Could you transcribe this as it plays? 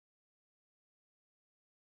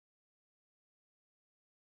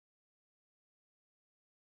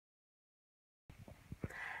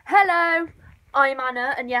Hello, I'm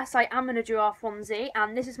Anna, and yes, I am in a giraffe onesie,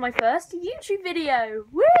 and this is my first YouTube video.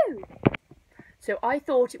 Woo! So I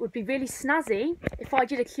thought it would be really snazzy if I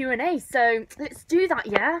did a Q&A, so let's do that,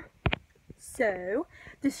 yeah? So,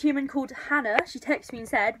 this human called Hannah, she texted me and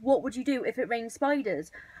said, what would you do if it rained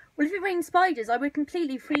spiders? Well, if it rained spiders, I would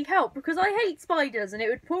completely freak out, because I hate spiders, and it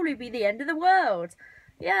would probably be the end of the world.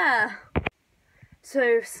 Yeah.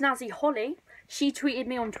 So, Snazzy Holly, she tweeted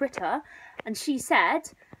me on Twitter, and she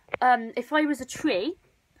said, if I was a tree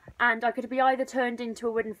and I could be either turned into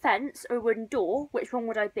a wooden fence or a wooden door, which one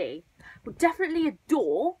would I be? Well, definitely a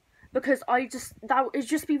door, because that would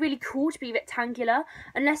just be really cool to be rectangular,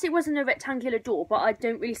 unless it wasn't a rectangular door, but I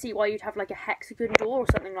don't really see why you'd have like a hexagon door or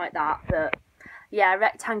something like that. But yeah, a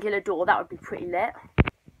rectangular door, that would be pretty lit.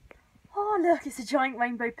 Oh look, it's a giant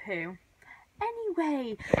rainbow poo.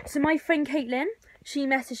 Anyway, so my friend Caitlin, she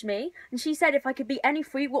messaged me and she said if I could be any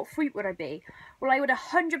fruit, what fruit would I be? Well, I would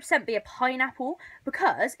 100% be a pineapple,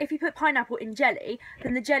 because if you put pineapple in jelly,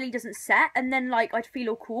 then the jelly doesn't set, and then like I'd feel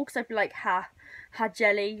all cool because I'd be like, ha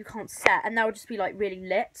jelly, you can't set, and that would just be like really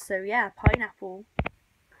lit. So yeah, pineapple.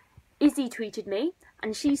 Izzy tweeted me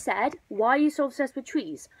and she said, why are you so obsessed with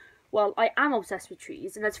trees? Well, I am obsessed with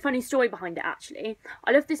trees, and there's a funny story behind it, actually.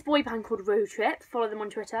 I love this boy band called Road Trip. Follow them on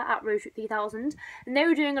Twitter, at RoadTrip3000. And they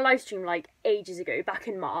were doing a live stream, like, ages ago, back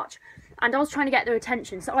in March. And I was trying to get their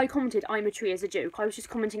attention, so I commented, I'm a tree, as a joke. I was just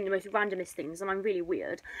commenting the most randomest things, and I'm really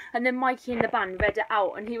weird. And then Mikey in the band read it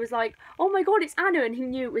out, and he was like, oh my god, it's Anna, and he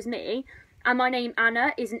knew it was me. And my name,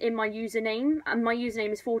 Anna, isn't in my username, and my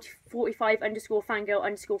username is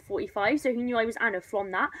 45_fangirl_45, so he knew I was Anna from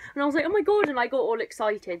that, and I was like, oh my god, and I got all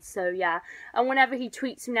excited, so yeah. And whenever he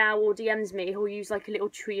tweets now or DMs me, he'll use like a little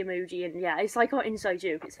tree emoji, and yeah, it's like our inside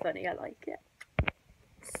joke, it's funny, I like it.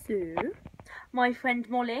 So, my friend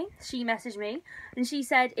Molly, she messaged me, and she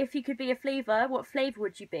said, if you could be a flavour, what flavour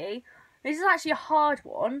would you be? This is actually a hard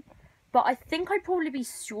one, but I think I'd probably be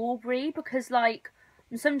strawberry, because like,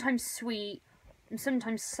 I'm sometimes sweet, I'm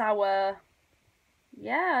sometimes sour.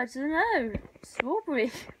 Yeah, I don't know.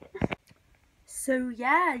 Strawberry. So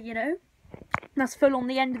yeah, you know, that's full on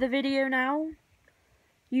the end of the video now.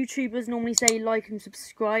 YouTubers normally say like and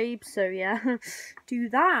subscribe, so yeah, do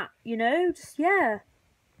that, you know, just yeah,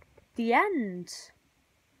 the end.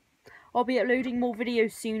 I'll be uploading more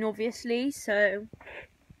videos soon, obviously, so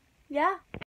yeah.